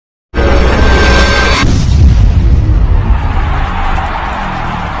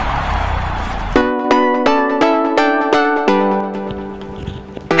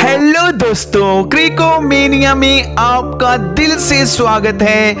दोस्तों, क्रिकोमेनिया में आपका दिल से स्वागत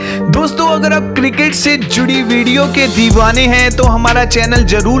है। दोस्तों, अगर आप क्रिकेट से जुड़ी वीडियो के दीवाने हैं तो हमारा चैनल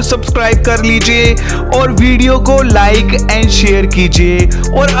जरूर सब्सक्राइब कर लीजिए और वीडियो को लाइक एंड शेयर कीजिए।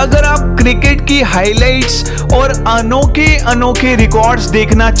 और अगर आप क्रिकेट की हाइलाइट्स और अनोखे अनोखे रिकॉर्ड्स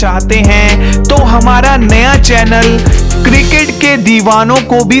देखना चाहते हैं तो हमारा नया चैनल क्रिकेट के दीवानों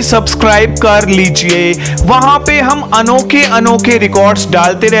को भी सब्सक्राइब कर लीजिए। वहां पे हम अनोखे अनोखे रिकॉर्ड्स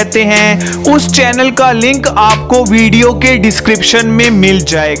डालते रहते हैं। उस चैनल का लिंक आपको वीडियो के डिस्क्रिप्शन में मिल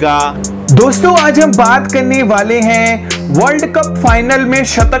जाएगा। दोस्तों, आज हम बात करने वाले हैं वर्ल्ड कप फाइनल में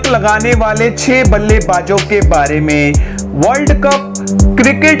शतक लगाने वाले 6 बल्लेबाजों के बारे में। वर्ल्ड कप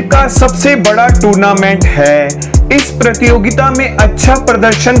क्रिकेट का सबसे बड़ा टूर्नामेंट है। इस प्रतियोगिता में अच्छा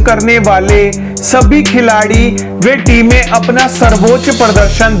प्रदर्शन करने वाले सभी खिलाड़ी वे टीमें अपना सर्वोच्च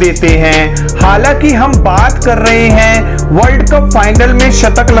प्रदर्शन देते हैं। हालांकि हम बात कर रहे हैं वर्ल्ड कप फाइनल में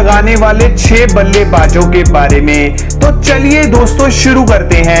शतक लगाने वाले 6 बल्लेबाजों के बारे में। तो चलिए दोस्तों शुरू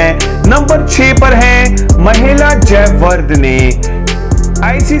करते हैं। नंबर 6 पर है महिला जयवर्धने।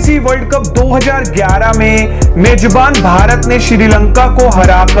 आईसीसी वर्ल्ड कप 2011 में मेजबान भारत ने श्रीलंका को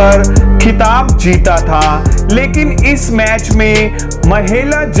हराकर खिताब जीता था, लेकिन इस मैच में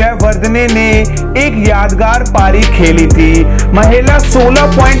महिला जयवर्धने ने एक यादगार पारी खेली थी। महिला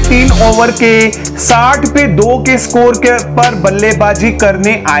 16.3 ओवर के 60 पे 2 के स्कोर के पर बल्लेबाजी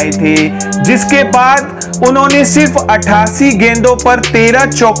करने आए थे, जिसके बाद उन्होंने सिर्फ 88 गेंदों पर 13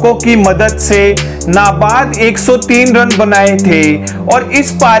 चौकों की मदद से नाबाद 103 रन बनाए थे और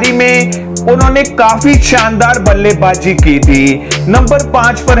इस पारी में उन्होंने काफी शानदार बल्लेबाजी की थी। नंबर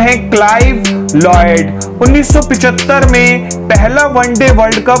 5 पर है क्लाइव लॉयड। 1975 में पहला वनडे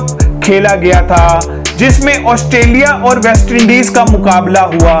वर्ल्ड कप खेला गया था, जिसमें ऑस्ट्रेलिया और वेस्ट इंडीज का मुकाबला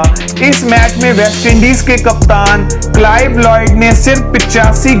हुआ। इस मैच में वेस्ट इंडीज के कप्तान क्लाइव लॉयड ने सिर्फ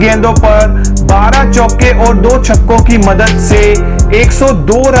 85 गेंदों पर 12 चौके और 2 छक्कों की मदद से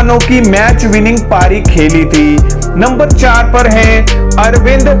 102 रनों की मैच विनिंग पारी खेली थी। नंबर 4 पर है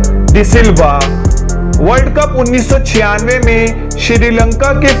अरविंद डिसिल्वा। वर्ल्ड कप 1996 में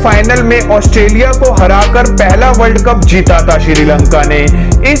श्रीलंका के फाइनल में ऑस्ट्रेलिया को हराकर पहला वर्ल्ड कप जीता था श्रीलंका ने।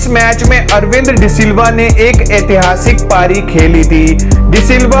 इस मैच में अरविंद डिसिल्वा ने एक ऐतिहासिक पारी खेली थी।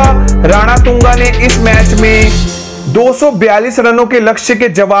 डिसिल्वा राणातुंगा ने इस मैच में 242 रनों के लक्ष्य के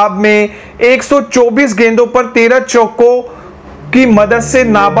जवाब में 124 गेंदों पर 13 चौकों की मदद से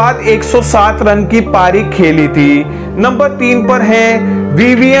नाबाद 107 रन की पारी खेली थी। नंबर 3 पर है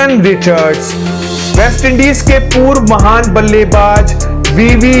विवियन रिचर्ड्स। वेस्ट इंडीज के पूर्व महान बल्लेबाज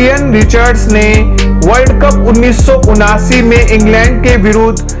विवियन रिचर्ड्स ने वर्ल्ड कप 1979 में इंग्लैंड के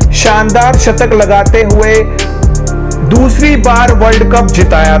विरुद्ध शानदार शतक लगाते हुए दूसरी बार वर्ल्ड कप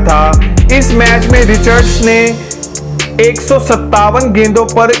जिताया था। इस मैच में रिचर्ड्स ने 157 गेंदों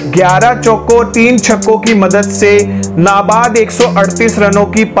पर 11 चौकों 3 छक्कों की मदद से नाबाद 138 रनों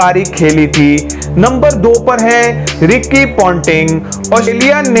की पारी खेली थी। नंबर 2 पर है रिकी पॉन्टिंग।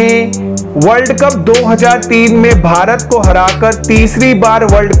 ऑस्ट्रेलिया ने वर्ल्ड कप 2003 में भारत को हराकर तीसरी बार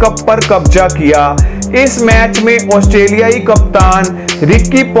वर्ल्ड कप पर कब्जा किया। इस मैच में ऑस्ट्रेलियाई कप्तान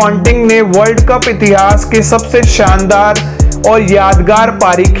रिकी पॉन्टिंग ने वर्ल्ड कप इतिहास के सबसे शानदार और यादगार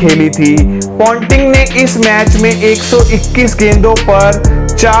पारी खेली थी। पॉन्टिंग ने इस मैच में 121 गेंदों पर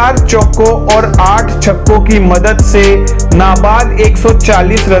 4 चौकों और 8 छक्कों की मदद से नाबाद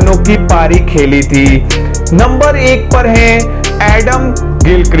 140 रनों की पारी खेली थी। नंबर 1 पर है एडम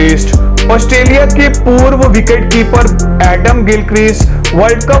गिलक्रिस्ट। ऑस्ट्रेलिया के पूर्व wicketkeeper Adam Gilchrist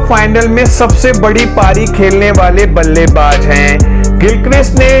world cup final में सबसे बड़ी पारी खेलने वाले बल्लेबाज हैं।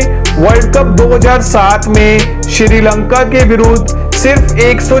 गिलक्रिस्ट ने वर्ल्ड कप 2007 में श्रीलंका के विरुद्ध सिर्फ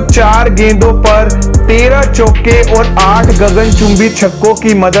 104 गेंदों पर 13 चौके और 8 गगनचुंबी छक्कों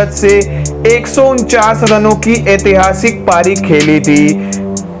की मदद से 149 रनों की ऐतिहासिक पारी खेली थी।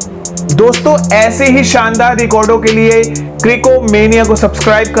 दोस्तों, ऐसे ही शानदार रिकॉर्डों के लिए क्रिकोमेनिया को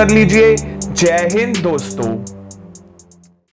सब्सक्राइब कर लीजिए। जय हिंद दोस्तों।